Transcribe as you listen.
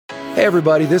Hey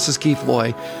everybody, this is Keith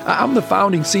Loy. I'm the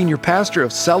founding senior pastor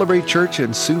of Celebrate Church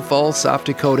in Sioux Falls, South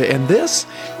Dakota, and this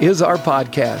is our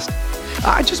podcast.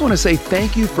 I just want to say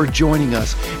thank you for joining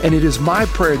us, and it is my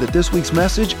prayer that this week's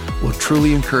message will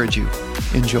truly encourage you.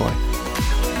 Enjoy.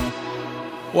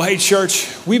 Well, hey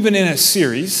church, we've been in a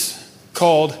series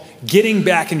called Getting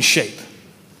Back in Shape.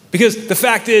 Because the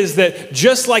fact is that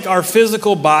just like our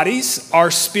physical bodies, our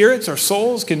spirits, our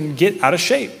souls can get out of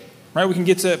shape. Right? We can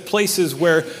get to places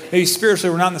where maybe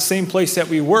spiritually we're not in the same place that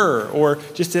we were, or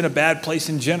just in a bad place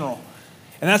in general.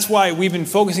 And that's why we've been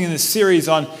focusing in this series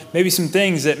on maybe some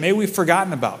things that maybe we've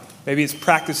forgotten about. Maybe it's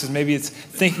practices, maybe it's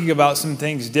thinking about some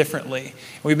things differently.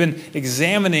 And we've been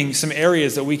examining some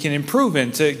areas that we can improve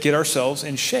in to get ourselves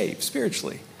in shape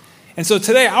spiritually. And so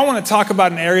today I want to talk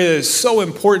about an area that is so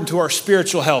important to our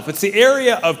spiritual health. It's the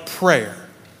area of prayer.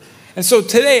 And so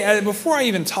today, before I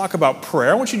even talk about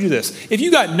prayer, I want you to do this. If you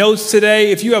got notes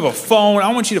today, if you have a phone,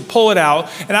 I want you to pull it out,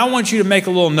 and I want you to make a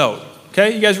little note.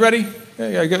 Okay, you guys ready?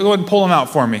 Yeah, go ahead and pull them out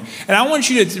for me. And I want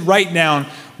you to write down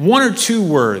one or two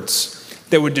words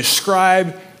that would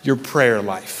describe your prayer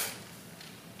life,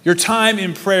 your time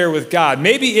in prayer with God.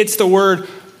 Maybe it's the word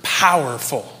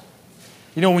powerful.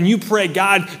 You know, when you pray,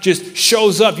 God just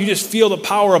shows up. You just feel the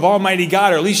power of Almighty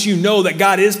God, or at least you know that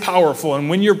God is powerful. And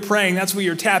when you're praying, that's what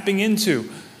you're tapping into.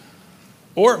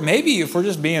 Or maybe if we're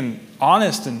just being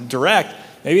honest and direct,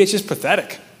 maybe it's just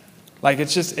pathetic. Like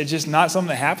it's just not something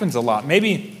that happens a lot.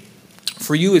 Maybe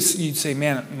for you, you'd say,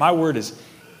 man, my word is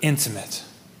intimate.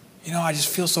 You know, I just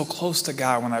feel so close to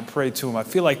God when I pray to Him. I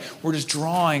feel like we're just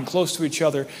drawing close to each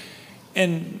other.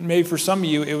 And maybe for some of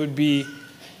you, it would be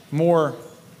more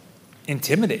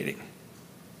intimidating.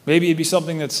 Maybe it'd be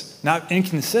something that's not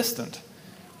inconsistent.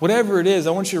 Whatever it is, I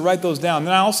want you to write those down.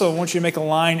 Then I also want you to make a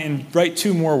line and write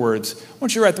two more words. I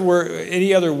want you to write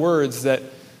any other words that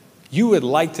you would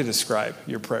like to describe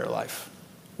your prayer life.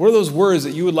 What are those words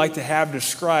that you would like to have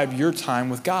describe your time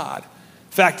with God?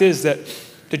 Fact is that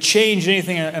to change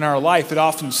anything in our life, it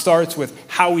often starts with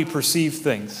how we perceive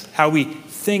things, how we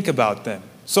think about them.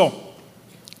 So,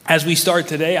 as we start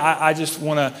today, I just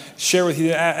want to share with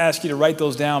you, ask you to write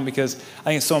those down, because I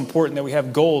think it's so important that we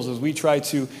have goals as we try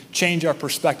to change our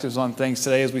perspectives on things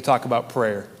today as we talk about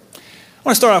prayer. I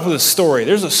want to start off with a story.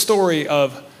 There's a story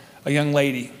of a young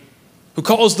lady who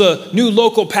calls the new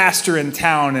local pastor in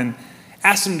town and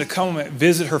asks him to come and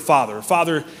visit her father. Her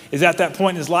father is at that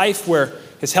point in his life where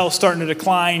his health's starting to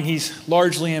decline. He's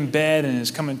largely in bed and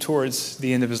is coming towards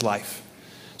the end of his life.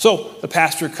 So the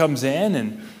pastor comes in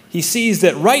and he sees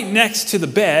that right next to the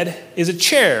bed is a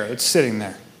chair that's sitting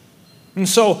there. And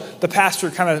so the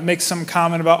pastor kind of makes some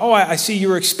comment about, oh, I see you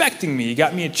were expecting me. You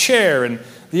got me a chair. And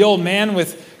the old man,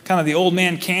 with kind of the old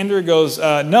man candor, goes,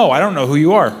 no, I don't know who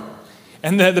you are.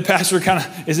 And the pastor kind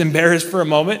of is embarrassed for a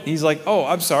moment. He's like, oh,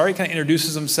 I'm sorry, kind of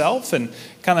introduces himself and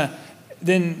kind of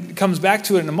then comes back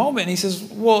to it in a moment. And he says,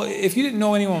 well, if you didn't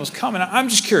know anyone was coming, I'm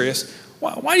just curious,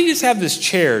 why do you just have this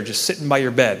chair just sitting by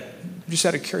your bed? Just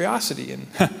out of curiosity. And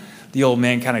the old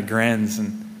man kind of grins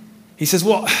and he says,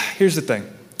 well, here's the thing.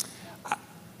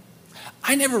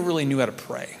 I never really knew how to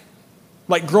pray.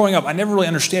 Like growing up, I never really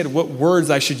understood what words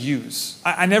I should use.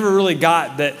 I never really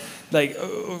got that, like,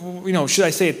 should I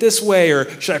say it this way or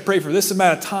should I pray for this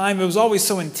amount of time? It was always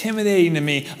so intimidating to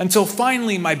me until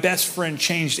finally my best friend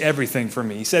changed everything for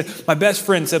me. My best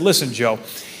friend said, listen, Joe,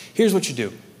 here's what you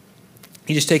do.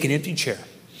 You just take an empty chair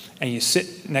and you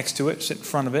sit next to it, sit in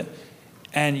front of it,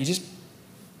 and you just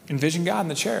envision God in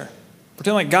the chair.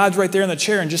 Pretend like God's right there in the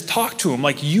chair and just talk to Him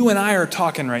like you and I are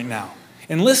talking right now.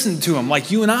 And listen to Him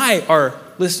like you and I are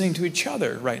listening to each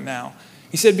other right now.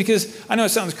 He said, because I know it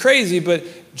sounds crazy, but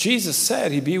Jesus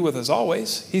said He'd be with us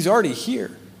always. He's already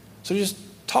here. So just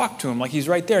talk to Him like He's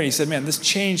right there. And he said, man, this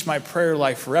changed my prayer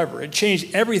life forever. It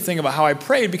changed everything about how I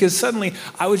prayed, because suddenly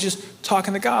I was just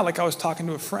talking to God like I was talking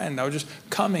to a friend. I was just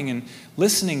coming and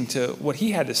listening to what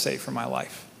He had to say for my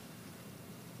life.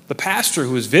 The pastor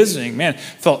who was visiting, man,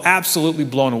 felt absolutely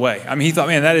blown away. I mean, he thought,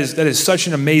 man, that is such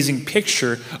an amazing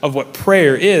picture of what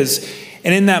prayer is.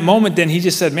 And in that moment, then he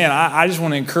just said, man, I just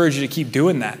want to encourage you to keep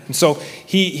doing that. And so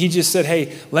he just said,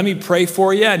 hey, let me pray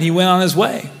for you. And he went on his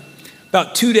way.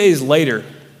 About 2 days later,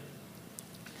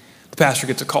 the pastor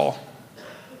gets a call.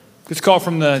 Gets a call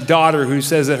from the daughter who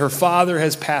says that her father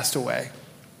has passed away.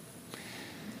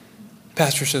 The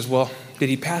pastor says, well, did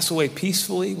he pass away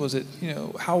peacefully? Was it,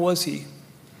 how was he?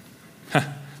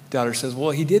 Daughter says,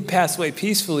 well, he did pass away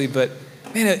peacefully, but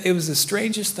man, it was the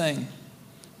strangest thing.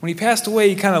 When he passed away,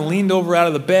 he kind of leaned over out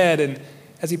of the bed, and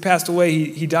as he passed away,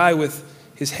 he died with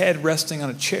his head resting on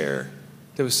a chair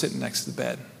that was sitting next to the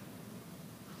bed.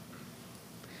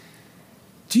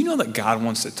 Do you know that God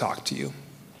wants to talk to you?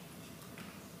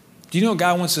 Do you know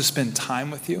God wants to spend time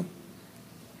with you?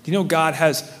 Do you know God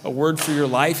has a word for your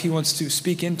life He wants to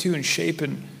speak into and shape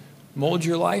and mold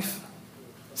your life?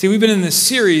 See, we've been in this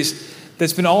series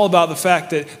that's been all about the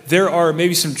fact that there are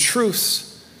maybe some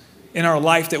truths in our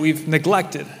life that we've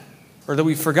neglected or that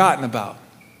we've forgotten about.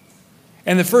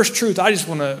 And the first truth I just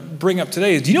want to bring up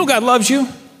today is, do you know God loves you?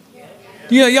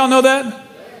 Do y'all know that?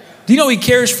 Do you know He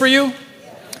cares for you?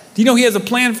 Do you know He has a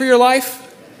plan for your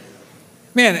life?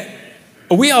 Man,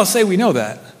 we all say we know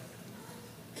that.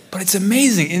 But it's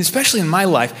amazing, and especially in my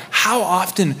life, how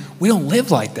often we don't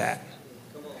live like that.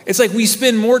 It's like we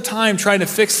spend more time trying to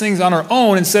fix things on our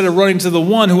own instead of running to the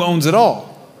one who owns it all.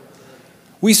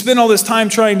 We spend all this time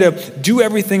trying to do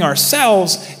everything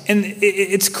ourselves, and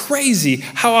it's crazy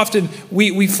how often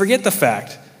we forget the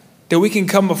fact that we can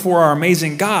come before our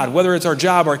amazing God, whether it's our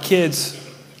job, our kids,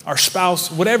 our spouse,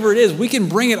 whatever it is, we can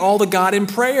bring it all to God in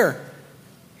prayer.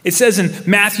 It says in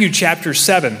Matthew chapter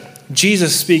 7,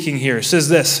 Jesus speaking here, says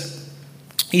this.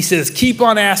 He says, keep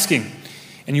on asking,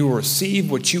 and you will receive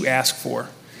what you ask for.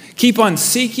 Keep on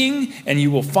seeking, and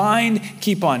you will find.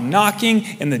 Keep on knocking,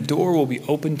 and the door will be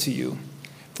open to you.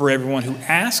 For everyone who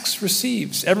asks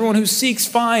receives. Everyone who seeks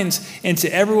finds. And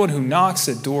to everyone who knocks,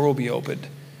 the door will be opened.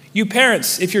 You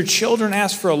parents, if your children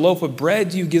ask for a loaf of bread,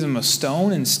 do you give them a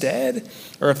stone instead?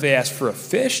 Or if they ask for a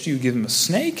fish, do you give them a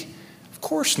snake? Of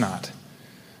course not.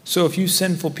 So if you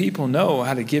sinful people know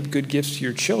how to give good gifts to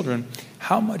your children,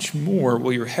 how much more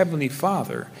will your heavenly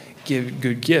Father give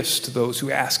good gifts to those who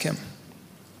ask Him?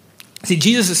 See,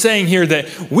 Jesus is saying here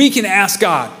that we can ask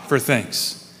God for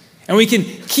things. And we can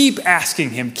keep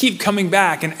asking Him, keep coming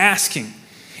back and asking.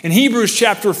 In Hebrews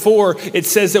chapter 4, it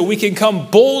says that we can come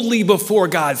boldly before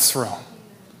God's throne.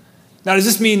 Now, does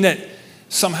this mean that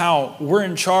somehow we're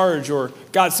in charge or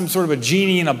God's some sort of a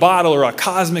genie in a bottle or a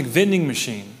cosmic vending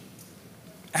machine?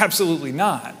 Absolutely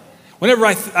not. Whenever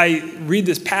I read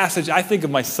this passage, I think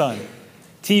of my son,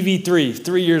 TV3,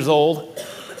 3 years old.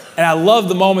 And I love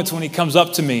the moments when he comes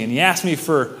up to me and he asks me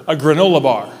for a granola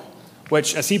bar,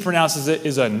 which, as he pronounces it,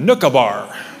 is a Nooka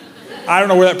bar. I don't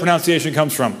know where that pronunciation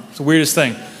comes from. It's the weirdest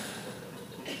thing.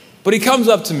 But he comes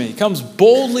up to me, comes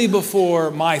boldly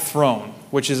before my throne,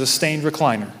 which is a stained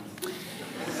recliner.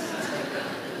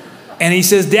 And he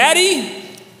says,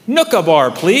 Daddy, Nooka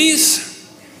bar, please.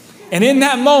 And in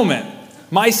that moment,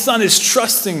 my son is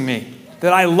trusting me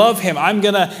that I love him. I'm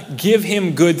going to give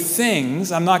him good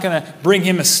things. I'm not going to bring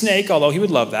him a snake, although he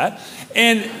would love that.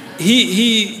 And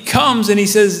he comes and he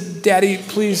says, Daddy,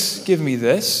 please give me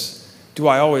this. Do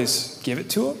I always give it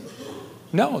to him?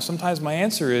 No. Sometimes my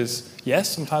answer is yes.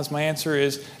 Sometimes my answer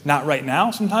is not right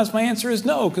now. Sometimes my answer is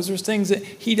no, because there's things that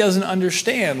he doesn't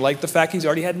understand, like the fact he's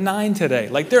already had 9 today.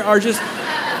 Like there are just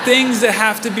things that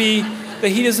have to be, that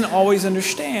he doesn't always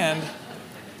understand,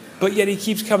 but yet he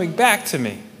keeps coming back to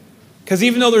me. Because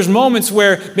even though there's moments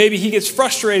where maybe he gets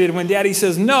frustrated when Daddy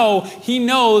says no, he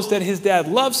knows that his dad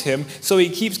loves him, so he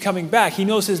keeps coming back. He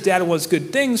knows his dad wants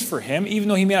good things for him, even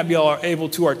though he may not be able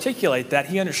to articulate that.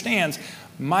 He understands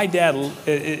my dad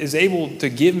is able to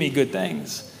give me good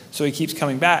things, so he keeps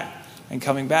coming back and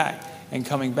coming back and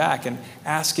coming back and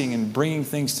asking and bringing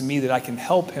things to me that I can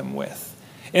help him with.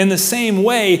 In the same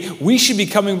way, we should be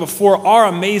coming before our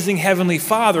amazing Heavenly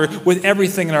Father with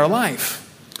everything in our life.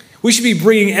 We should be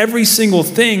bringing every single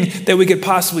thing that we could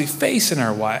possibly face in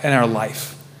our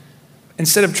life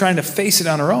instead of trying to face it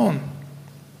on our own.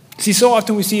 See, so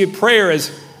often we see a prayer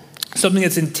as something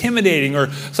that's intimidating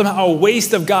or somehow a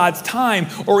waste of God's time,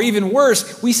 or even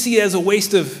worse, we see it as a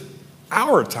waste of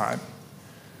our time.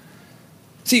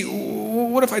 See,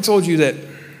 what if I told you that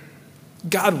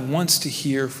God wants to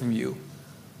hear from you?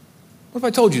 What if I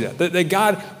told you that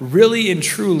God really and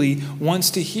truly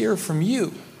wants to hear from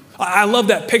you? I love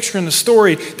that picture in the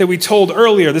story that we told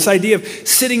earlier, this idea of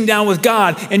sitting down with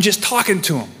God and just talking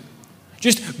to Him.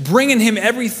 Just bringing Him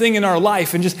everything in our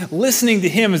life and just listening to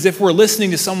Him as if we're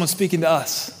listening to someone speaking to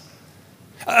us.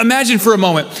 Imagine for a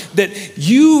moment that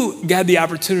you had the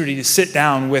opportunity to sit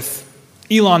down with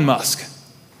Elon Musk,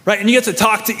 right? And you get to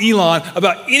talk to Elon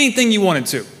about anything you wanted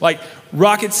to, like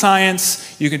rocket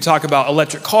science. You can talk about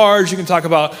electric cars. You can talk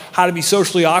about how to be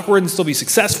socially awkward and still be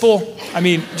successful. I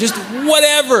mean, just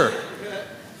whatever.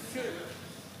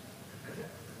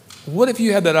 What if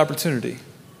you had that opportunity?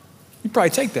 You'd probably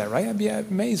take that, right? That'd be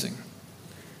amazing.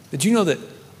 Did you know that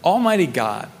Almighty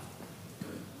God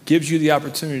gives you the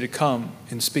opportunity to come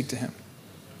and speak to Him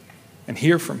and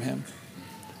hear from Him?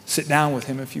 Sit down with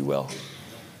Him, if you will.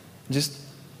 Just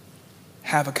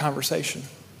have a conversation.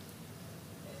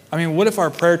 I mean, what if our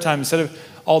prayer time, instead of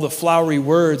all the flowery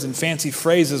words and fancy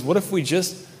phrases, what if we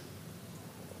just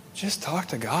talk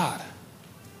to God?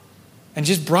 and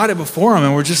just brought it before him.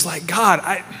 And we're just like,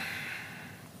 God,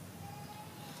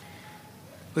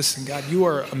 listen, God, you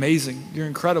are amazing. You're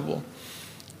incredible.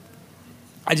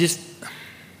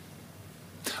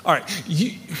 All right,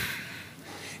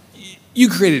 you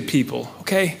created people,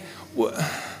 okay?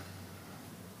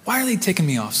 Why are they ticking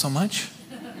me off so much?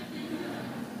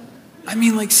 I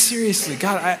mean, like, seriously,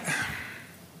 God,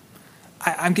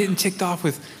 I'm getting ticked off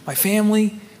with my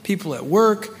family, people at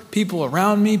work, people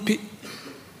around me.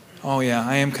 Oh, yeah,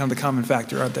 I am kind of the common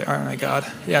factor, aren't I,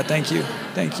 God? Yeah, thank you.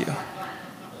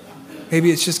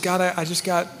 Maybe it's just, God, I just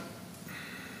got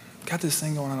this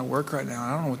thing going on at work right now.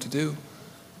 I don't know what to do.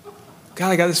 God,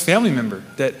 I got this family member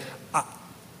that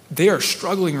they are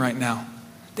struggling right now.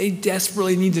 They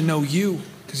desperately need to know you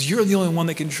because you're the only one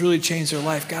that can truly change their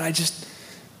life. God,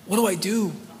 what do I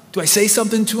do? Do I say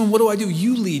something to them? What do I do?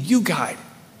 You lead, you guide.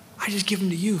 I just give them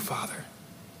to you, Father.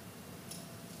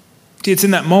 See, it's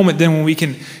in that moment then when we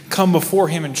can come before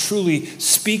him and truly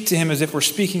speak to him as if we're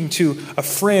speaking to a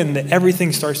friend that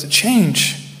everything starts to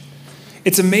change.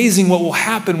 It's amazing what will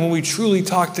happen when we truly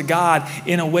talk to God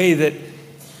in a way that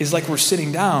is like we're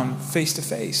sitting down face to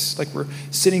face, like we're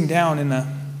sitting down in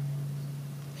a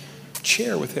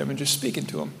chair with him and just speaking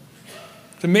to him.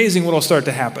 It's amazing what will start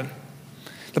to happen.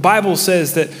 The Bible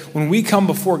says that when we come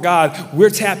before God, we're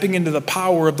tapping into the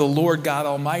power of the Lord God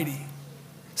Almighty.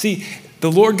 See,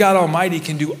 the Lord God Almighty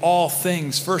can do all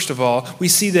things, first of all. We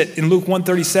see that in Luke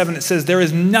 1:37, it says, there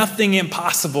is nothing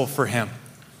impossible for him.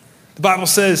 The Bible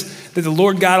says that the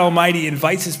Lord God Almighty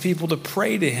invites his people to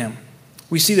pray to him.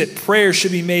 We see that prayer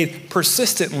should be made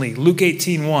persistently, Luke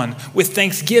 18:1, with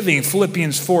thanksgiving,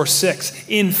 Philippians 4:6,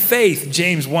 in faith,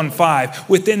 James 1:5,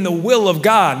 within the will of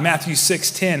God, Matthew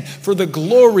 6:10, for the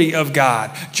glory of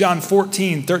God, John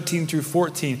 14:13 through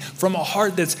 14, from a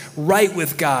heart that's right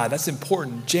with God. That's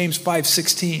important, James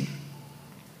 5:16.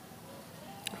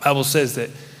 The Bible says that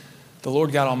the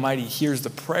Lord God Almighty hears the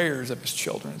prayers of his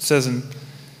children. It says in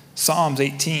Psalms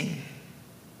 18,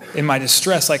 in my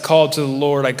distress, I called to the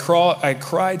Lord. I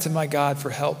cried to my God for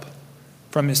help.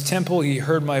 From his temple, he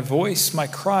heard my voice. My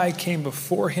cry came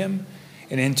before him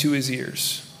and into his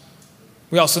ears.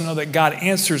 We also know that God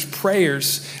answers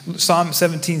prayers. Psalm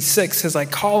 17:6 says, I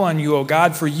call on you, O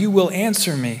God, for you will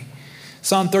answer me.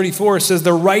 Psalm 34 says,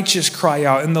 the righteous cry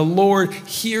out, and the Lord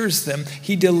hears them.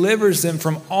 He delivers them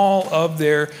from all of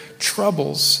their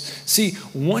troubles. See,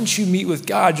 once you meet with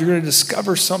God, you're going to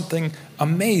discover something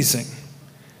amazing.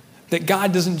 That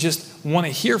God doesn't just want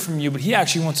to hear from you, but he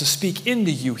actually wants to speak into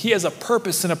you. He has a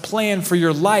purpose and a plan for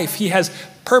your life. He has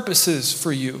purposes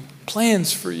for you,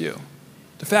 plans for you.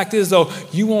 The fact is, though,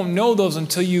 you won't know those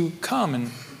until you come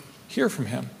and hear from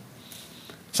him.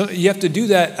 So you have to do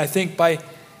that, I think, by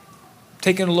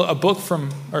taking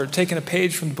taking a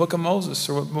page from the book of Moses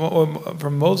or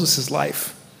from Moses'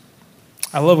 life.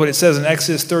 I love what it says in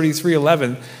Exodus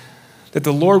 33:11. That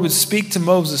the Lord would speak to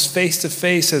Moses face to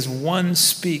face as one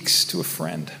speaks to a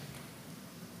friend.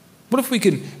 What if we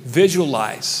could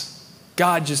visualize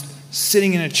God just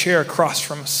sitting in a chair across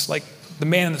from us, like the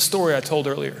man in the story I told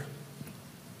earlier?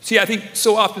 See, I think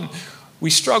so often we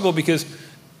struggle because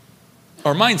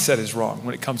our mindset is wrong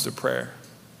when it comes to prayer.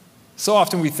 So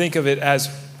often we think of it as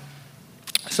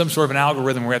some sort of an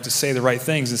algorithm where we have to say the right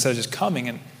things instead of just coming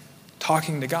and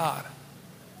talking to God.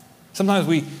 Sometimes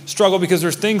we struggle because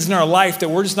there's things in our life that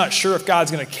we're just not sure if God's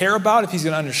going to care about, if he's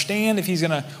going to understand, if he's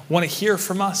going to want to hear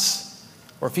from us,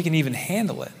 or if he can even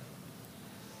handle it.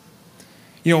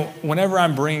 You know, whenever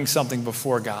I'm bringing something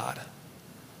before God,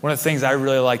 one of the things I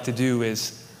really like to do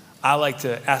is I like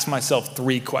to ask myself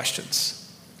 3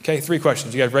 questions. Okay, 3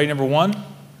 questions. You guys ready? Number 1,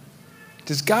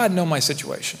 does God know my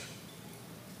situation?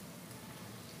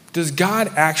 Does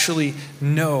God actually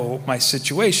know my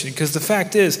situation? Because the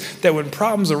fact is that when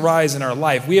problems arise in our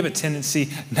life, we have a tendency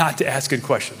not to ask good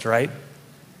questions, right?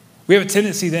 We have a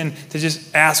tendency then to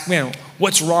just ask, man,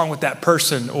 what's wrong with that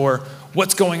person? Or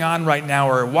what's going on right now?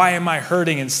 Or why am I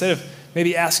hurting? Instead of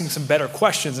maybe asking some better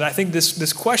questions. And I think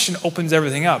this question opens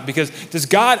everything up. Because does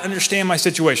God understand my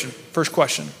situation? First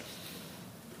question.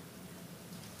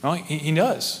 Well, he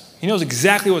does. He knows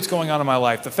exactly what's going on in my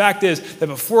life. The fact is that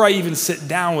before I even sit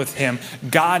down with him,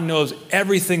 God knows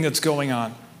everything that's going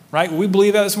on, right? Will we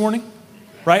believe that this morning?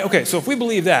 Right? Okay, so if we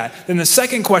believe that, then the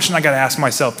second question I got to ask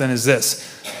myself then is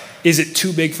this. Is it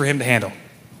too big for him to handle?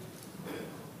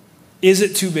 Is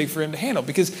it too big for him to handle?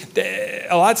 Because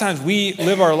a lot of times we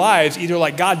live our lives either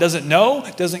like God doesn't know,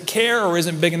 doesn't care, or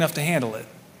isn't big enough to handle it.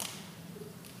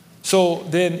 So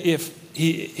then if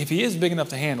he is big enough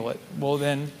to handle it, well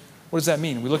then, what does that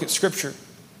mean? We look at Scripture,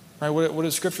 right? What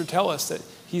does Scripture tell us? That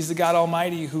he's the God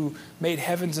Almighty who made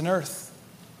heavens and earth,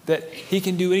 that he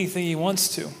can do anything he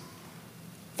wants to.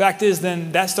 Fact is,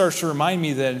 then that starts to remind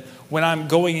me that when I'm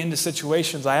going into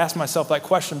situations, I ask myself that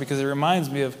question because it reminds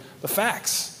me of the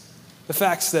facts. The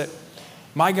facts that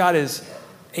my God is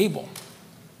able.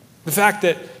 The fact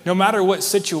that no matter what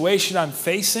situation I'm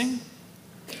facing,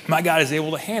 my God is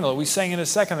able to handle it. We sang it a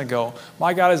second ago.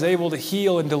 My God is able to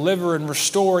heal and deliver and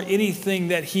restore anything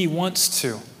that he wants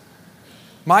to.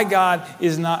 My God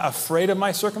is not afraid of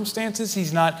my circumstances.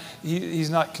 He's not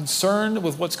concerned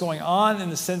with what's going on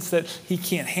in the sense that he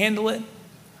can't handle it.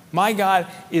 My God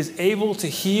is able to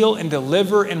heal and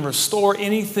deliver and restore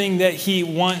anything that he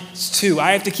wants to.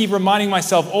 I have to keep reminding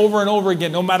myself over and over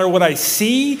again, no matter what I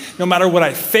see, no matter what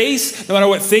I face, no matter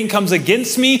what thing comes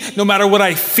against me, no matter what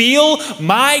I feel,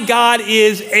 my God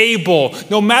is able.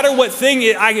 No matter what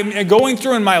thing I am going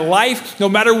through in my life, no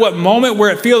matter what moment where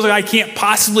it feels like I can't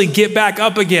possibly get back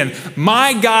up again,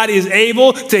 my God is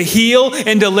able to heal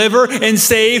and deliver and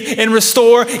save and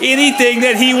restore anything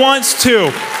that he wants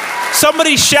to.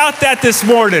 Somebody shout that this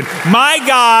morning. My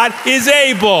God is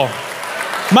able.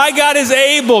 My God is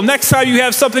able. Next time you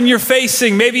have something you're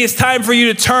facing, maybe it's time for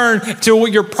you to turn to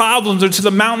your problems or to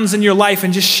the mountains in your life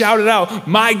and just shout it out.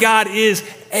 My God is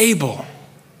able.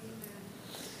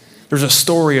 There's a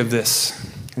story of this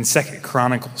in 2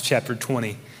 Chronicles chapter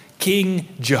 20. King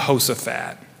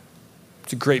Jehoshaphat.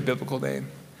 It's a great biblical name.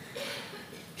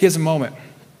 He has a moment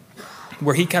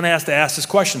where he kind of has to ask this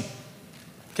question.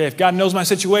 Okay, if God knows my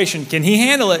situation, can he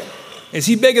handle it? Is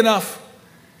he big enough?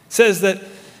 It says that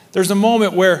there's a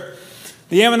moment where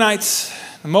the Ammonites,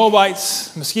 the Moabites,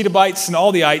 the mosquito bites, and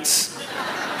all the ites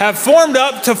have formed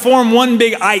up to form one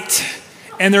big ite,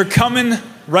 and they're coming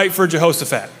right for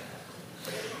Jehoshaphat.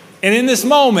 And in this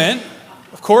moment,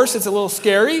 of course, it's a little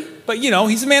scary, but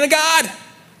he's a man of God.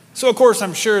 So of course,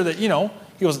 I'm sure that,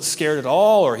 he wasn't scared at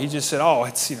all, or he just said, oh,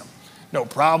 it's, no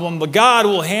problem, but God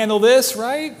will handle this,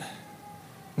 right?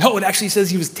 No, it actually says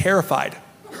he was terrified.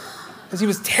 Because he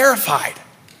was terrified.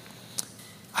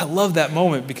 I love that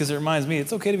moment because it reminds me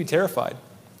it's okay to be terrified.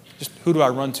 Just who do I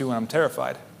run to when I'm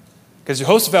terrified? Because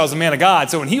Jehoshaphat was a man of God,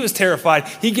 so when he was terrified,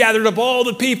 he gathered up all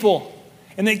the people.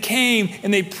 And they came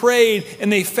and they prayed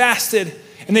and they fasted.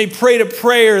 And they prayed a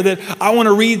prayer that I want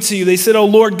to read to you. They said, "O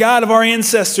Lord God of our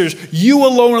ancestors, you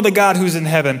alone are the God who's in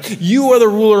heaven. You are the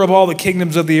ruler of all the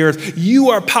kingdoms of the earth. You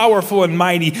are powerful and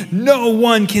mighty. No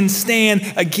one can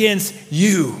stand against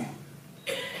you."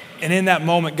 And in that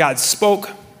moment, God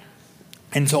spoke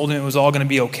and told him it was all going to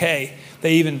be okay.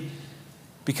 They even,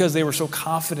 because they were so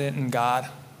confident in God,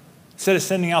 instead of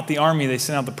sending out the army, they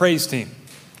sent out the praise team.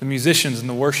 The musicians and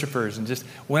the worshipers, and just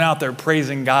went out there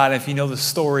praising God. If you know the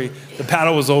story, the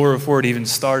battle was over before it even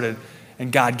started,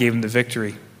 and God gave them the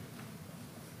victory.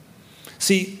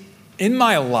 See, in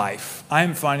my life, I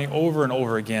am finding over and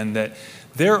over again that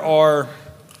there are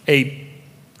a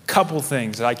couple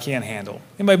things that I can't handle.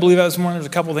 Anybody believe that this morning? There's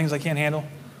a couple things I can't handle?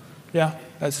 Yeah,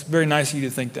 that's very nice of you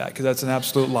to think that, because that's an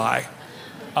absolute lie.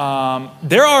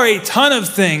 There are a ton of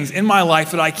things in my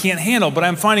life that I can't handle, but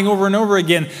I'm finding over and over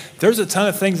again, there's a ton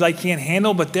of things I can't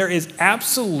handle, but there is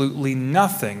absolutely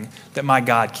nothing that my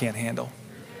God can't handle.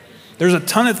 There's a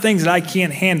ton of things that I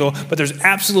can't handle, but there's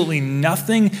absolutely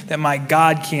nothing that my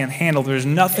God can't handle. There's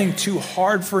nothing too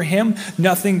hard for him,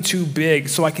 nothing too big.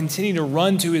 So I continue to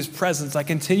run to his presence. I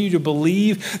continue to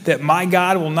believe that my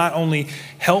God will not only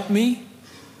help me,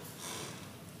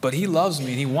 but he loves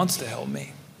me and he wants to help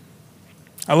me.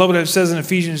 I love what it says in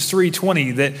Ephesians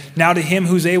 3:20, that now to him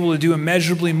who's able to do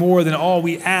immeasurably more than all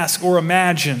we ask or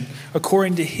imagine,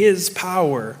 according to his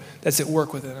power that's at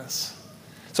work within us.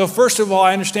 So first of all,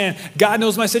 I understand God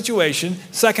knows my situation.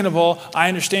 Second of all, I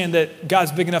understand that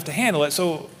God's big enough to handle it.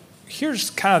 So here's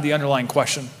kind of the underlying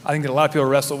question I think that a lot of people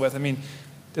wrestle with. I mean,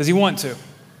 does he want to?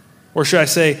 Or should I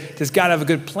say, does God have a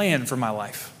good plan for my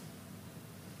life?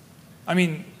 I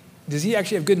mean, does he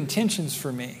actually have good intentions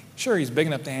for me? Sure, he's big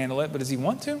enough to handle it, but does he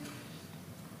want to?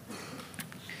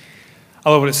 I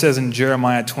love what it says in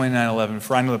Jeremiah 29:11.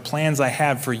 For I know the plans I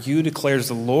have for you, declares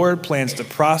the Lord, plans to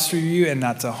prosper you and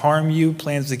not to harm you,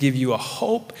 plans to give you a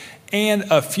hope and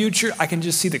a future. I can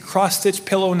just see the cross-stitch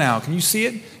pillow now. Can you see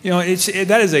it?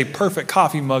 That is a perfect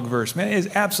coffee mug verse, man. It is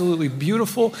absolutely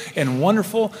beautiful and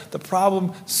wonderful. The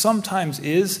problem sometimes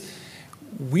is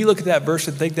we look at that verse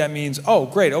and think that means, oh,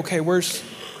 great, okay, where's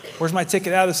my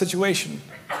ticket out of the situation?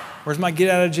 Where's my get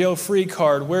out of jail free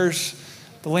card? Where's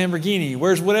the Lamborghini?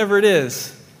 Where's whatever it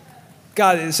is?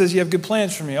 God, it says you have good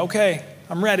plans for me. Okay,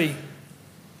 I'm ready.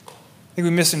 I think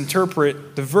we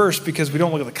misinterpret the verse because we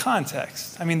don't look at the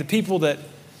context. I mean, the people that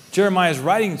Jeremiah is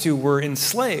writing to were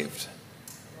enslaved.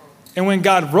 And when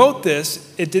God wrote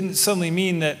this, it didn't suddenly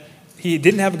mean that he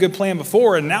didn't have a good plan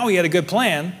before and now he had a good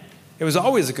plan. It was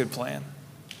always a good plan.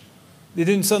 It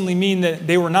didn't suddenly mean that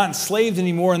they were not enslaved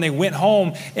anymore and they went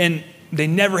home and they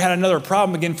never had another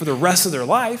problem again for the rest of their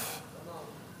life.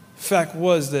 The fact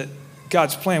was that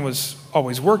God's plan was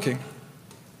always working.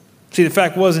 See, the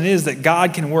fact was and is that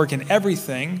God can work in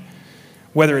everything,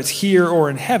 whether it's here or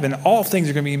in heaven. All things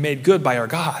are going to be made good by our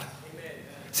God.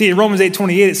 See, in Romans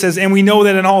 8:28, it says, and we know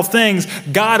that in all things,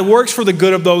 God works for the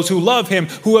good of those who love him,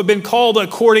 who have been called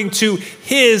according to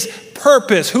his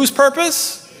purpose. Whose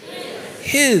purpose?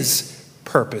 His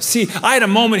purpose. See, I had a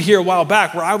moment here a while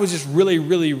back where I was just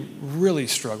really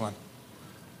struggling.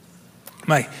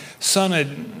 My son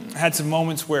had some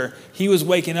moments where he was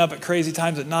waking up at crazy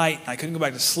times at night. I couldn't go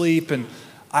back to sleep, and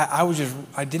I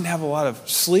didn't have a lot of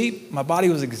sleep. My body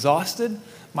was exhausted.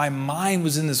 My mind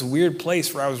was in this weird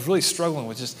place where I was really struggling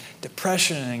with just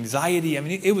depression and anxiety. I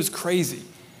mean, it was crazy.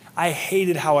 I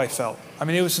hated how I felt. I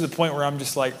mean, it was to the point where I'm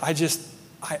just like, I just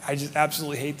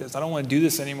absolutely hate this. I don't want to do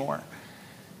this anymore.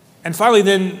 And finally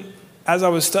then, as I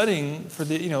was studying for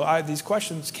these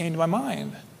questions came to my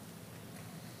mind.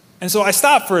 And so I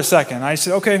stopped for a second. I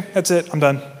said, okay, that's it. I'm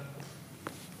done.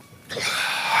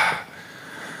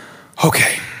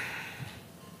 Okay.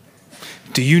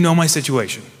 Do you know my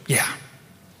situation? Yeah.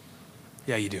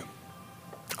 Yeah, you do.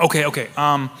 Okay.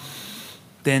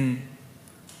 Then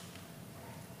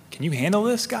can you handle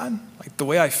this, God? Like the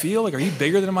way I feel? Like, are you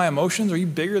bigger than my emotions? Are you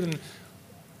bigger than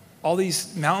all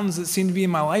these mountains that seem to be in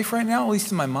my life right now, at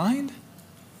least in my mind?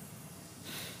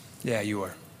 Yeah, you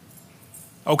are.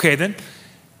 Okay, then.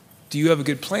 Do you have a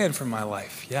good plan for my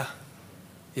life? Yeah.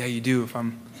 Yeah, you do. If I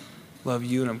love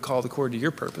you and I'm called according to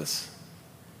your purpose.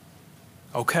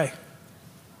 Okay.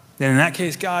 Then in that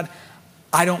case, God,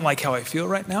 I don't like how I feel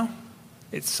right now.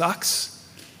 It sucks.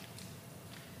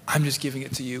 I'm just giving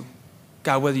it to you.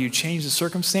 God, whether you change the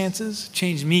circumstances,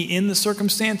 change me in the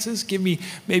circumstances, give me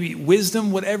maybe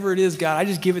wisdom, whatever it is, God, I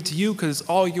just give it to you because it's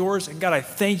all yours. And God, I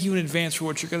thank you in advance for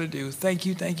what you're going to do. Thank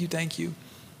you, thank you, thank you.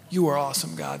 You are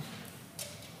awesome, God.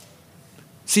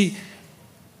 See,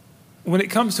 when it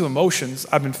comes to emotions,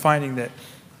 I've been finding that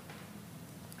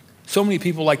so many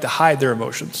people like to hide their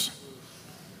emotions.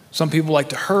 Some people like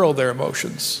to hurl their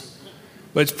emotions.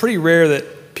 But it's pretty rare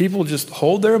that people just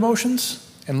hold their emotions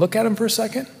and look at them for a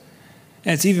second.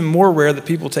 And it's even more rare that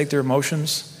people take their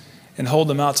emotions and hold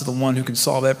them out to the one who can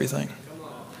solve everything.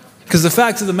 Because the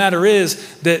fact of the matter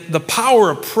is that the power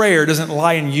of prayer doesn't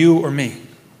lie in you or me.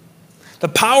 The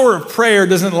power of prayer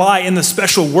doesn't lie in the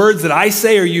special words that I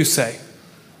say or you say.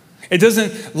 It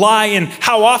doesn't lie in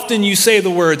how often you say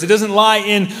the words. It doesn't lie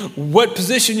in what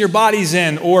position your body's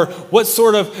in or what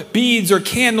sort of beads or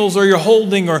candles or you're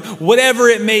holding or whatever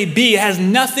it may be. It has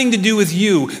nothing to do with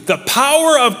you. The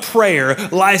power of prayer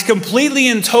lies completely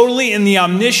and totally in the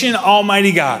omniscient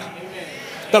Almighty God.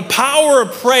 The power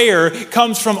of prayer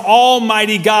comes from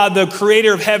Almighty God, the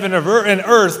creator of heaven and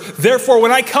earth. Therefore,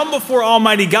 when I come before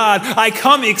Almighty God, I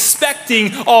come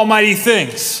expecting almighty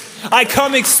things. I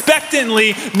come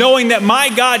expectantly knowing that my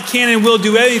God can and will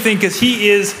do anything because he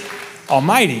is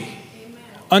almighty. Amen.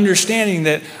 Understanding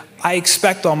that I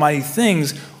expect almighty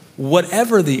things,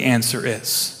 whatever the answer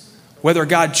is. Whether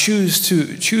God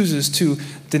chooses to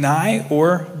deny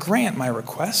or grant my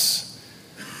requests.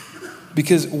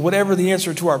 Because whatever the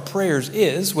answer to our prayers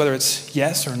is, whether it's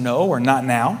yes or no or not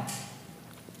now,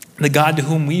 the God to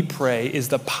whom we pray is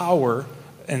the power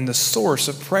and the source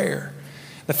of prayer.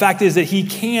 The fact is that he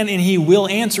can and he will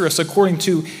answer us according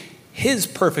to his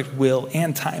perfect will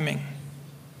and timing.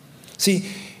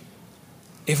 See,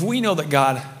 if we know that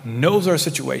God knows our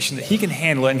situation, that he can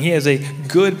handle it, and he has a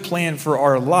good plan for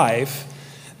our life,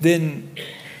 then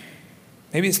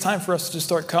maybe it's time for us to just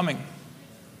start coming,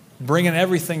 bringing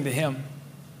everything to him,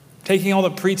 taking all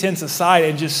the pretense aside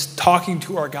and just talking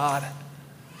to our God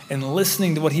and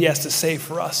listening to what he has to say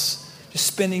for us, just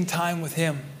spending time with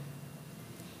him.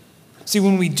 See,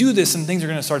 when we do this, some things are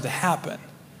going to start to happen.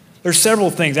 There's several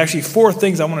things, actually 4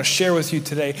 things I want to share with you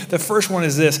today. The first one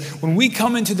is this. When we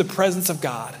come into the presence of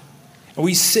God and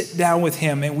we sit down with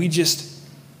him and we just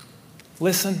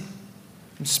listen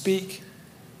and speak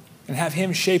and have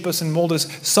him shape us and mold us,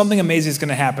 something amazing is going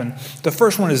to happen. The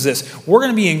first one is this. We're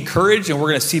going to be encouraged and we're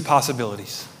going to see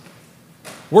possibilities.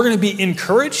 We're going to be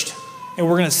encouraged and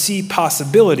we're going to see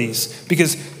possibilities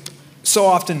because so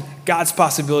often God's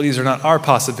possibilities are not our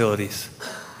possibilities.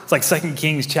 It's like 2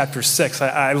 Kings chapter 6.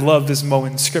 I love this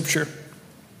moment in Scripture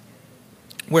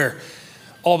where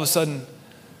all of a sudden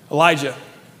Elijah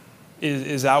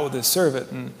is out with his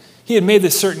servant. And he had made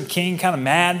this certain king kind of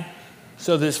mad.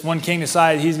 So this one king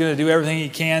decided he's going to do everything he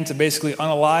can to basically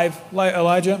unalive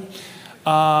Elijah.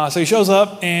 So he shows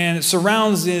up and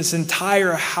surrounds this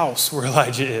entire house where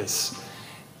Elijah is.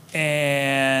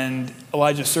 And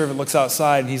Elijah's servant looks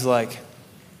outside and he's like,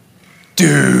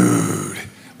 dude,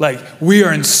 like, we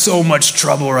are in so much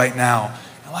trouble right now.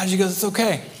 Elijah goes, it's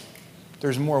okay.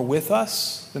 There's more with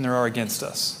us than there are against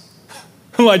us.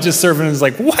 Elijah's servant is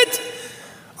like, what?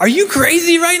 Are you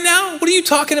crazy right now? What are you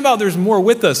talking about? There's more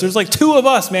with us. There's like two of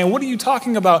us, man. What are you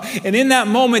talking about? And in that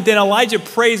moment, then Elijah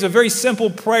prays a very simple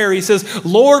prayer. He says,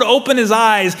 Lord, open his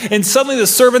eyes. And suddenly the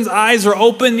servant's eyes are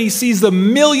open. And he sees the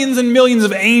millions and millions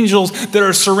of angels that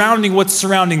are surrounding what's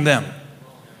surrounding them.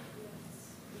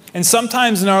 And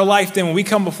sometimes in our life, then, when we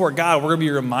come before God, we're going to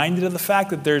be reminded of the fact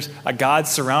that there's a God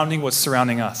surrounding what's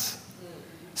surrounding us.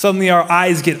 Suddenly our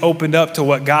eyes get opened up to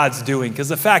what God's doing. Because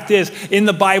the fact is, in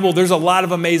the Bible, there's a lot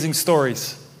of amazing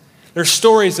stories. There's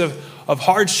stories of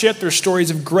hardship. There's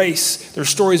stories of grace. There's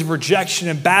stories of rejection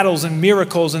and battles and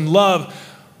miracles and love.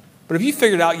 But have you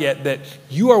figured out yet that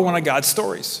you are one of God's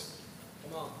stories?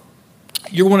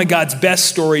 You're one of God's best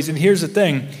stories. And here's the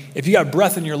thing. If you got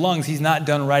breath in your lungs, he's not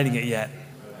done writing it yet.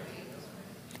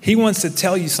 He wants to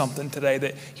tell you something today,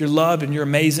 that you're loved and you're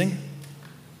amazing,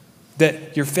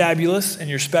 that you're fabulous and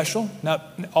you're special,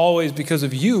 not always because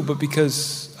of you, but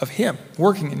because of him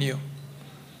working in you.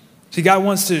 See, God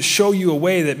wants to show you a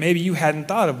way that maybe you hadn't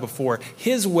thought of before,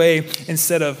 his way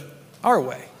instead of our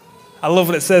way. I love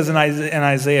what it says in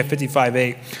Isaiah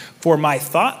 55:8. For my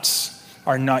thoughts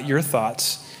are not your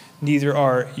thoughts, neither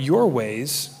are your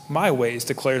ways my ways,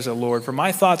 declares the Lord. For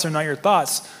my thoughts are not your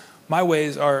thoughts, my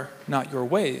ways are not your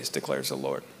ways, declares the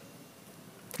Lord.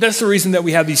 That's the reason that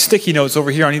we have these sticky notes over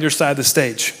here on either side of the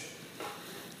stage.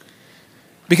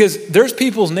 Because there's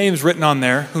people's names written on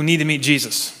there who need to meet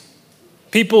Jesus.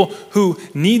 People who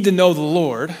need to know the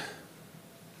Lord,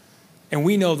 and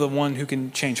we know the one who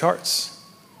can change hearts.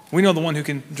 We know the one who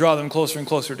can draw them closer and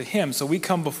closer to him. So we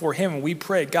come before him and we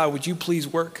pray, God, would you please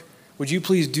work? Would you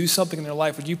please do something in their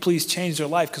life? Would you please change their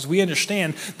life? Because we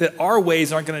understand that our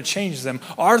ways aren't going to change them.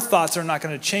 Our thoughts are not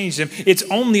going to change them. It's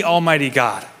only Almighty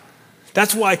God.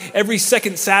 That's why every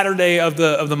second Saturday of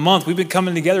the month, we've been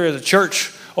coming together as a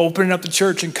church, opening up the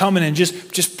church and coming and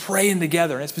just praying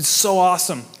together. And it's been so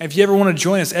awesome. And if you ever want to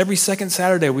join us, every second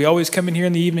Saturday, we always come in here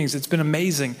in the evenings. It's been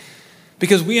amazing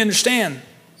because we understand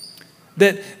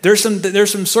that there's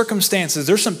some circumstances,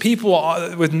 there's some people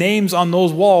with names on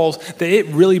those walls that it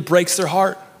really breaks their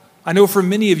heart. I know for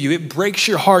many of you, it breaks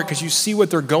your heart because you see what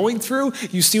they're going through.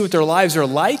 You see what their lives are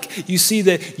like. You see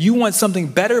that you want something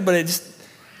better, but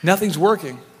nothing's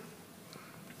working.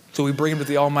 So we bring them to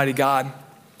the Almighty God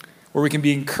where we can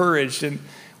be encouraged and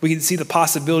we can see the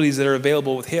possibilities that are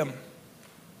available with him.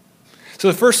 So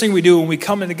the first thing we do when we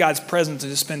come into God's presence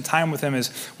and just spend time with him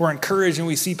is we're encouraged and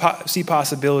we see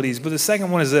possibilities. But the second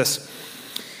one is this.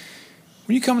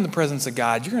 When you come in the presence of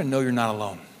God, you're going to know you're not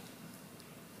alone.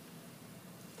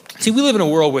 See, we live in a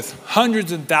world with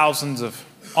hundreds and thousands of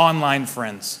online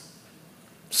friends.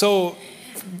 So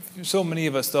many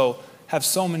of us, though, have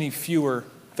so many fewer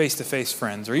face-to-face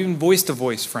friends or even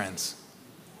voice-to-voice friends.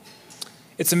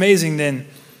 It's amazing then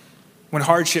when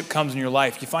hardship comes in your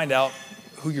life, you find out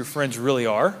who your friends really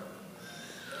are.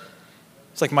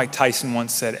 It's like Mike Tyson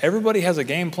once said, everybody has a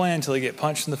game plan until they get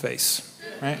punched in the face,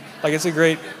 right? Like it's a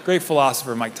great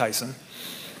philosopher, Mike Tyson.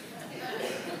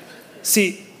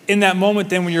 See, in that moment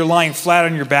then when you're lying flat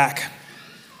on your back,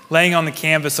 laying on the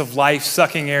canvas of life,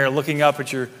 sucking air, looking up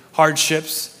at your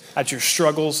hardships, at your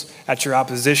struggles, at your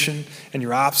opposition and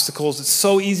your obstacles, it's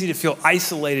so easy to feel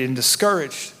isolated and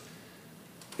discouraged.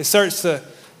 It starts to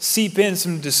seep in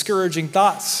some discouraging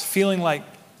thoughts, feeling like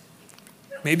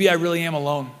maybe I really am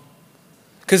alone.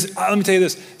 Because let me tell you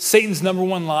this, Satan's number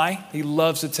one lie he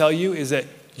loves to tell you is that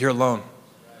you're alone.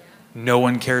 No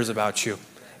one cares about you.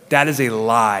 That is a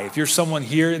lie. If you're someone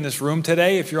here in this room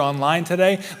today, if you're online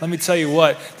today, let me tell you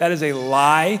what, that is a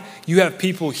lie. You have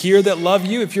people here that love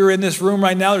you. If you're in this room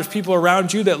right now, there's people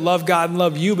around you that love God and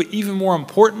love you. But even more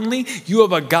importantly, you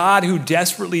have a God who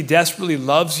desperately, desperately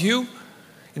loves you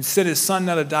and sent his son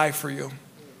now to die for you.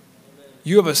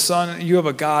 You have a son, you have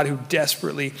a God who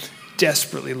desperately,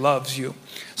 desperately loves you.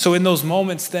 So in those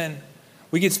moments then,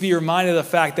 we get to be reminded of the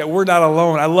fact that we're not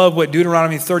alone. I love what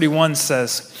Deuteronomy 31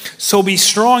 says. So be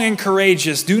strong and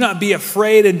courageous. Do not be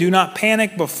afraid and do not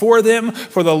panic before them,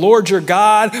 for the Lord your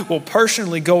God will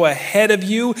personally go ahead of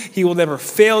you. He will never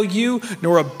fail you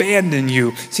nor abandon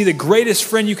you. See, the greatest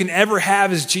friend you can ever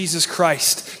have is Jesus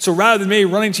Christ. So rather than maybe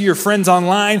running to your friends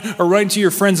online or running to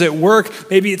your friends at work,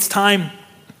 maybe it's time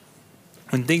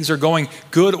when things are going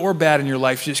good or bad in your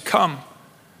life, just come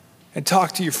and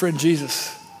talk to your friend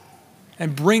Jesus.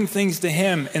 And bring things to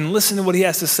him and listen to what he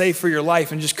has to say for your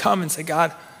life and just come and say,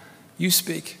 God, you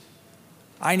speak.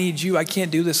 I need you. I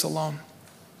can't do this alone.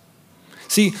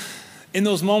 See, In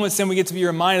those moments, then we get to be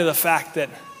reminded of the fact that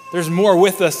there's more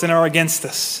with us than are against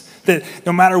us. That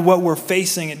no matter what we're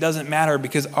facing, it doesn't matter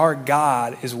because our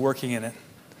God is working in it.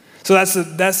 So that's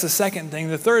the second thing.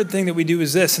 The third thing that we do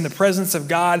is this. In the presence of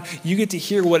God, you get to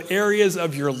hear what areas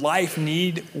of your life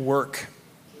need work.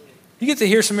 You get to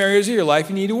hear some areas of your life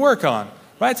you need to work on.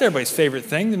 Right? It's everybody's favorite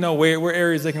thing to know where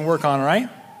areas they can work on, right?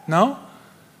 No?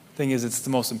 Thing is, it's the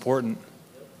most important.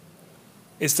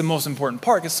 It's the most important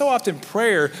part. Because so often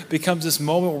prayer becomes this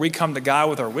moment where we come to God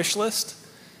with our wish list.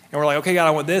 And we're like, okay, God,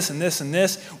 I want this and this and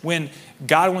this. When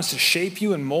God wants to shape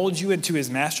you and mold you into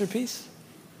his masterpiece.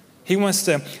 He wants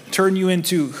to turn you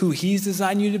into who he's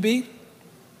designed you to be.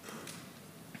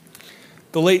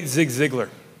 The late Zig Ziglar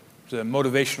was a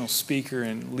motivational speaker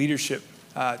and leadership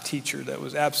teacher that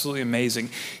was absolutely amazing.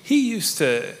 He used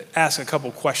to ask a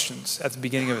couple questions at the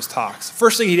beginning of his talks.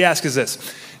 First thing he'd ask is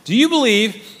this: do you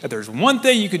believe that there's one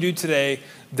thing you could do today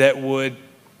that would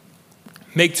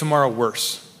make tomorrow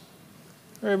worse?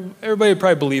 Everybody would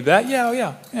probably believe that.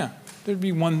 Yeah. There'd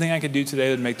be one thing I could do today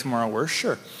that would make tomorrow worse.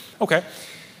 Sure. Okay.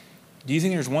 Do you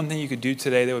think there's one thing you could do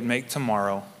today that would make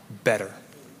tomorrow better?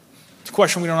 It's a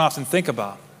question we don't often think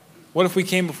about. What if we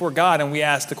came before God and we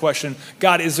asked the question,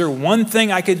 God, is there one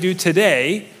thing I could do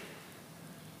today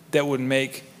that would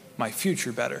make my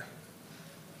future better?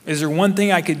 Is there one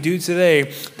thing I could do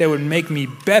today that would make me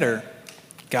better,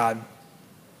 God?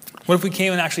 What if we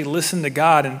came and actually listened to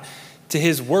God and to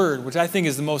his word, which I think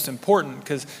is the most important,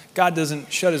 because God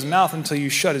doesn't shut his mouth until you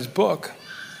shut his book.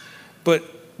 But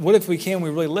what if we came and we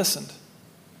really listened?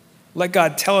 Let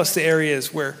God tell us the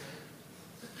areas where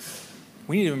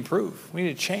we need to improve. We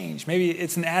need to change. Maybe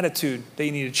it's an attitude that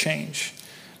you need to change.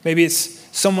 Maybe it's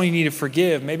someone you need to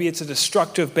forgive. Maybe it's a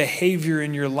destructive behavior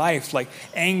in your life, like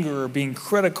anger or being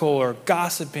critical or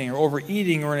gossiping or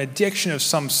overeating or an addiction of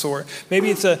some sort. Maybe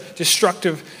it's a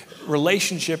destructive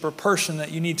relationship or person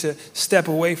that you need to step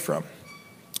away from.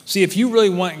 See, if you really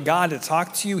want God to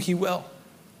talk to you, he will.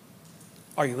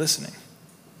 Are you listening?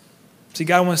 See,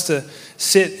 God wants to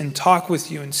sit and talk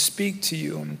with you and speak to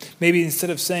you. And maybe instead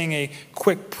of saying a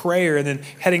quick prayer and then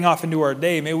heading off into our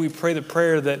day, maybe we pray the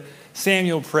prayer that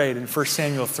Samuel prayed in 1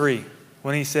 Samuel 3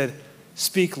 when he said,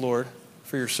 "Speak, Lord,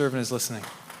 for your servant is listening."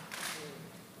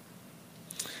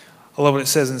 I love what it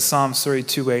says in Psalms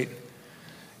 32:8.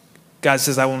 God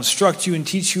says, "I will instruct you and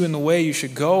teach you in the way you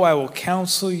should go. I will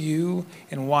counsel you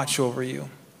and watch over you."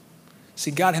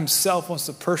 See, God himself wants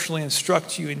to personally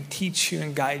instruct you and teach you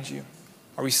and guide you.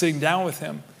 Are we sitting down with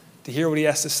him to hear what he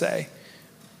has to say?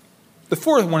 The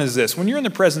fourth one is this. When you're in the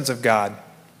presence of God,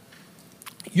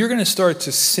 you're going to start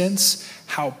to sense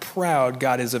how proud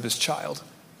God is of his child.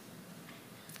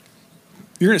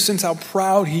 You're going to sense how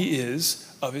proud he is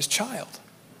of his child.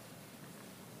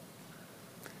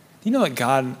 Do you know that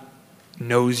God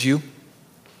knows you?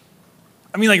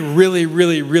 I mean, like really,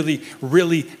 really, really,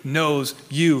 really knows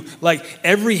you. Like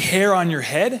every hair on your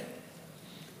head,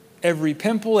 every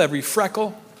pimple, every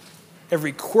freckle,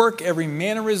 every quirk, every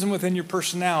mannerism within your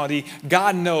personality,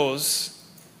 God knows,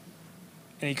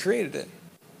 and he created it.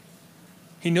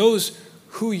 He knows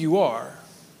who you are,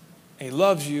 and he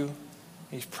loves you, and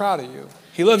he's proud of you.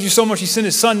 He loves you so much, he sent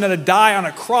his son to die on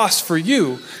a cross for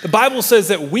you. The Bible says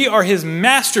that we are his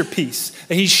masterpiece,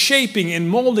 that he's shaping and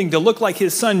molding to look like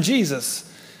his son Jesus.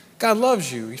 God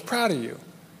loves you. He's proud of you.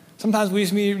 Sometimes we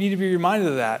just need to be reminded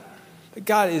of that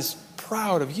God is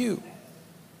proud of you.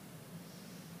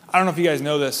 I don't know if you guys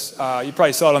know this. You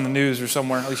probably saw it on the news or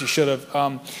somewhere. At least you should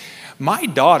have. My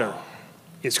daughter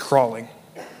is crawling.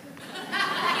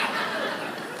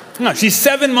 No, she's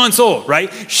 7 months old,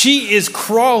 right? She is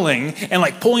crawling and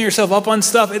like pulling herself up on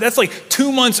stuff. That's like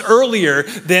 2 months earlier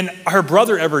than her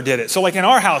brother ever did it. So like in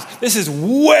our house, this is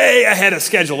way ahead of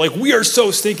schedule. Like we are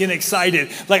so stinking excited.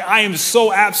 Like I am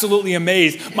so absolutely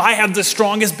amazed. I have the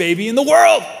strongest baby in the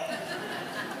world.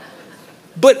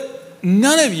 But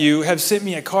none of you have sent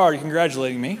me a card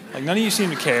congratulating me. Like none of you seem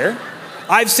to care.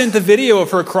 I've sent the video of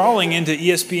her crawling into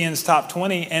ESPN's top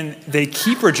 20 and they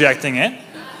keep rejecting it.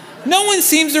 No one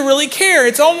seems to really care.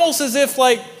 It's almost as if,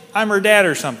 like, I'm her dad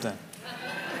or something.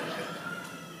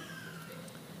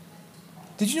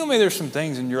 Did you know maybe there's some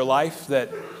things in your life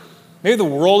that maybe the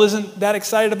world isn't that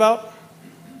excited about?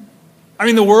 I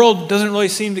mean, the world doesn't really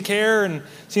seem to care and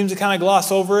seems to kind of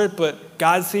gloss over it, but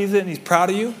God sees it and he's proud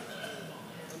of you.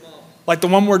 Like the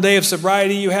one more day of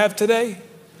sobriety you have today,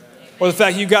 or the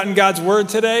fact you've gotten God's word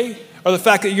today, or the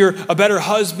fact that you're a better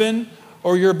husband,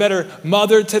 or you're a better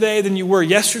mother today than you were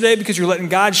yesterday because you're letting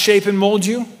God shape and mold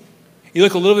you. You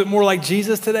look a little bit more like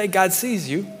Jesus today. God sees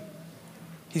you.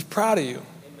 He's proud of you.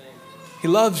 He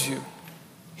loves you.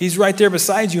 He's right there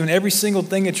beside you in every single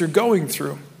thing that you're going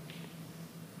through.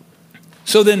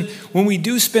 So then, when we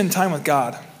do spend time with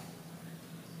God,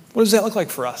 what does that look like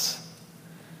for us?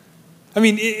 I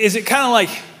mean, is it kind of like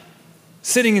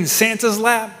sitting in Santa's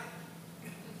lap?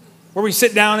 Where we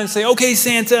sit down and say, okay,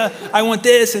 Santa, I want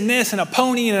this and a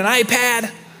pony and an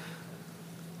iPad?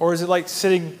 Or is it like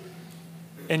sitting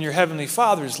in your Heavenly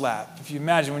Father's lap? If you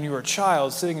imagine when you were a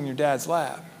child sitting in your dad's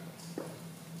lap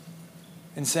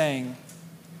and saying,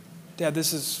 Dad,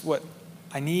 this is what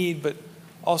I need, but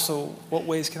also what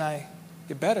ways can I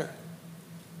get better?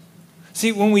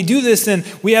 See, when we do this, then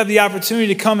we have the opportunity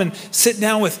to come and sit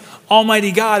down with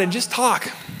Almighty God and just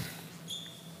talk.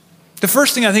 The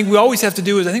first thing I think we always have to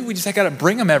do is I think we just got to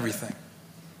bring him everything.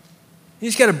 You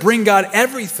just got to bring God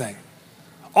everything.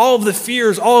 All of the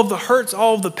fears, all of the hurts,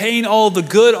 all of the pain, all of the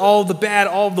good, all of the bad,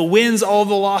 all of the wins, all of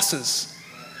the losses.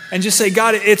 And just say,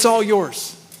 God, it's all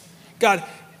yours. God,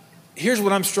 here's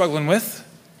what I'm struggling with.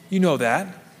 You know that.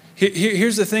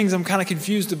 Here's the things I'm kind of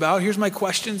confused about. Here's my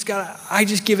questions. God, I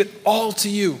just give it all to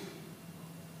you.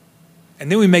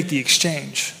 And then we make the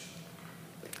exchange.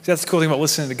 That's the cool thing about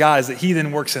listening to God is that he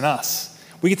then works in us.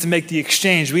 We get to make the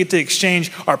exchange. We get to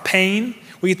exchange our pain.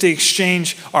 We get to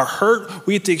exchange our hurt.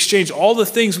 We get to exchange all the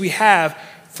things we have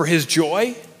for his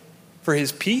joy, for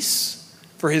his peace,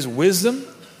 for his wisdom,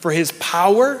 for his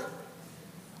power.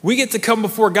 We get to come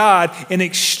before God and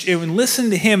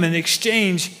listen to him and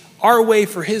exchange our way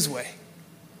for his way.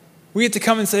 We get to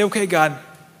come and say, okay, God,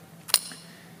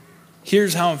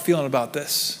 here's how I'm feeling about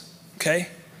this, okay?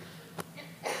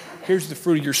 Here's the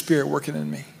fruit of your Spirit working in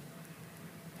me.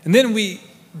 And then we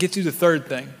get to the third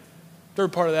thing.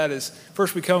 Third part of that is,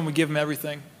 first we come and we give him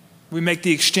everything. We make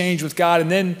the exchange with God, and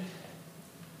then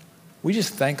we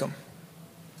just thank him.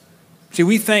 See,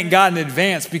 we thank God in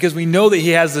advance because we know that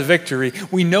he has the victory.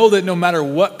 We know that no matter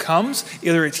what comes,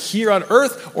 either it's here on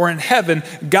earth or in heaven,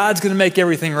 God's going to make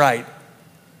everything right.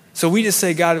 So we just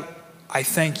say, God, I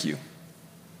thank you.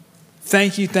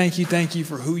 Thank you, thank you, thank you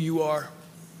for who you are.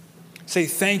 Say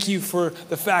thank you for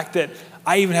the fact that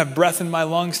I even have breath in my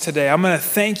lungs today. I'm going to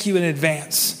thank you in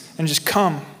advance and just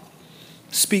come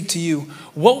speak to you.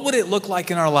 What would it look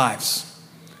like in our lives?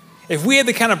 If we had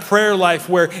the kind of prayer life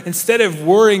where instead of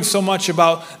worrying so much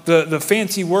about the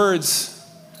fancy words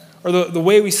or the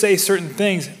way we say certain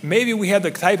things, maybe we had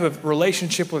the type of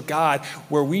relationship with God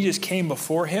where we just came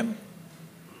before him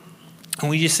and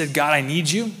we just said, God, I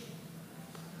need you.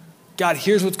 God,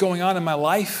 here's what's going on in my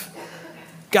life.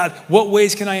 God, what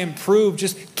ways can I improve?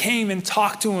 Just came and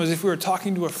talked to him as if we were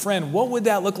talking to a friend. What would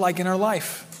that look like in our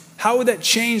life? How would that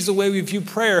change the way we view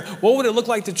prayer? What would it look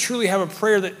like to truly have a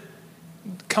prayer that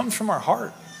comes from our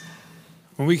heart?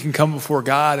 When we can come before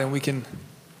God and we can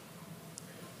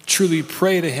truly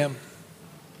pray to him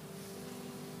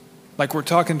like we're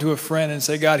talking to a friend and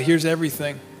say, God, here's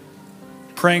everything.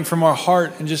 Praying from our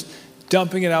heart and just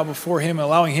dumping it out before him,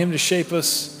 allowing him to shape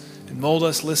us and mold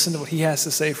us, listen to what he has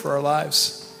to say for our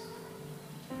lives.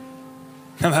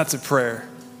 And that's a prayer.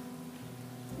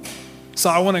 So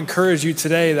I want to encourage you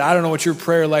today that I don't know what your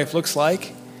prayer life looks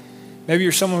like. Maybe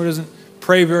you're someone who doesn't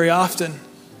pray very often.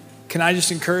 Can I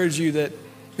just encourage you that,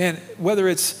 man, whether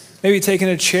it's maybe taking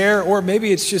a chair or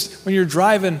maybe it's just when you're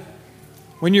driving,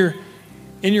 when you're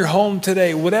in your home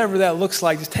today, whatever that looks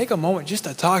like, just take a moment just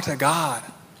to talk to God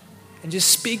and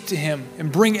just speak to him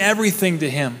and bring everything to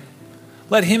him.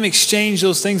 Let him exchange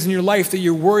those things in your life that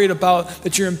you're worried about,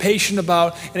 that you're impatient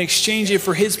about, and exchange it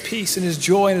for his peace and his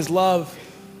joy and his love.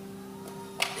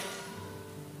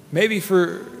 Maybe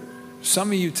for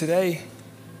some of you today,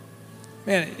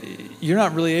 man, you're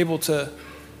not really able to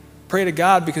pray to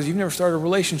God because you've never started a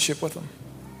relationship with him.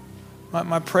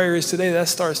 My prayer is today, that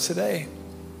starts today.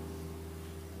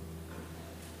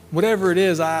 Whatever it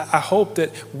is, I hope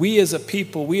that we as a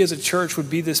people, we as a church would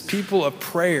be this people of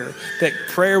prayer, that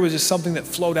prayer was just something that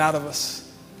flowed out of us,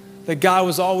 that God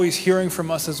was always hearing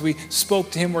from us as we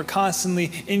spoke to him. We're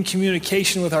constantly in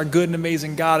communication with our good and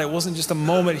amazing God. It wasn't just a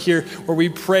moment here where we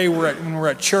pray when we're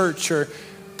at church or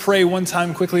pray one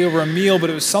time quickly over a meal, but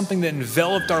it was something that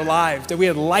enveloped our lives, that we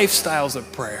had lifestyles of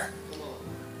prayer.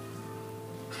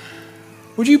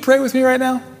 Would you pray with me right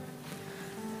now?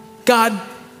 God,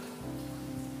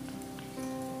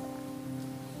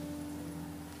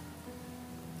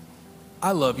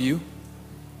 I love you.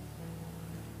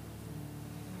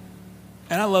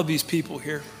 And I love these people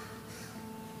here.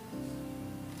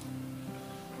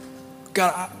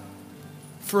 God,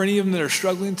 for any of them that are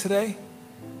struggling today,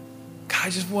 God, I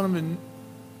just want them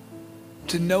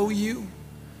to know you,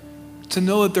 to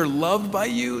know that they're loved by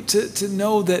you, to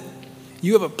know that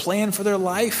you have a plan for their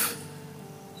life,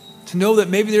 to know that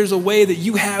maybe there's a way that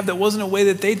you have that wasn't a way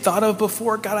that they'd thought of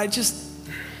before. God,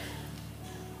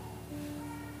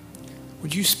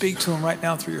 Would you speak to them right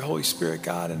now through your Holy Spirit,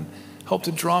 God, and help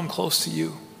to draw them close to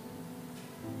you?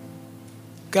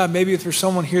 God, maybe if there's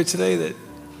someone here today that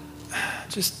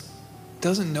just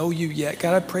doesn't know you yet,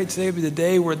 God, I pray today would be the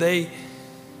day where they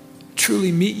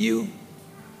truly meet you,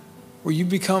 where you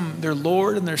become their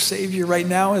Lord and their Savior right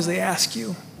now as they ask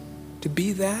you to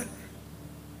be that.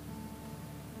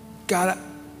 God,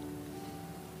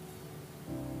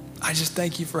 I just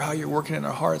thank you for how you're working in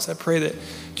our hearts. I pray that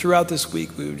throughout this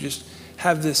week we would just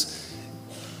have this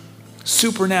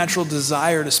supernatural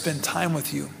desire to spend time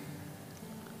with you,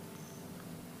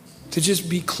 to just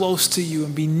be close to you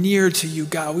and be near to you,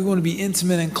 God. We want to be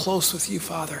intimate and close with you,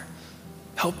 Father.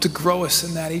 Help to grow us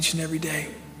in that each and every day.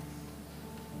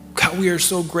 God, we are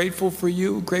so grateful for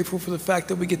you, grateful for the fact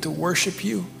that we get to worship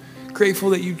you,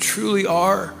 grateful that you truly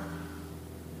are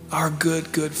our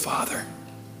good, good Father.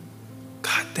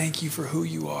 God, thank you for who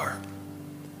you are.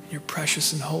 In your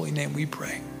precious and holy name we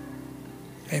pray.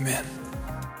 Amen.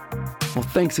 Well,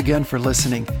 thanks again for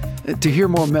listening. To hear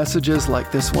more messages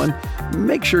like this one,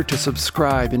 make sure to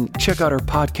subscribe and check out our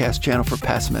podcast channel for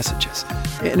past messages.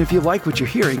 And if you like what you're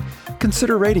hearing,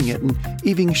 consider rating it and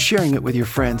even sharing it with your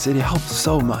friends. It helps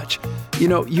so much. You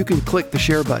know, you can click the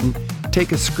share button,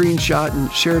 take a screenshot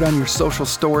and share it on your social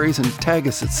stories and tag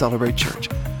us at Celebrate Church.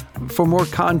 For more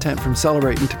content from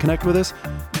Celebrate and to connect with us,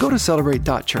 go to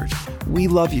celebrate.church. We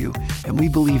love you and we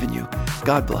believe in you.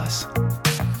 God bless.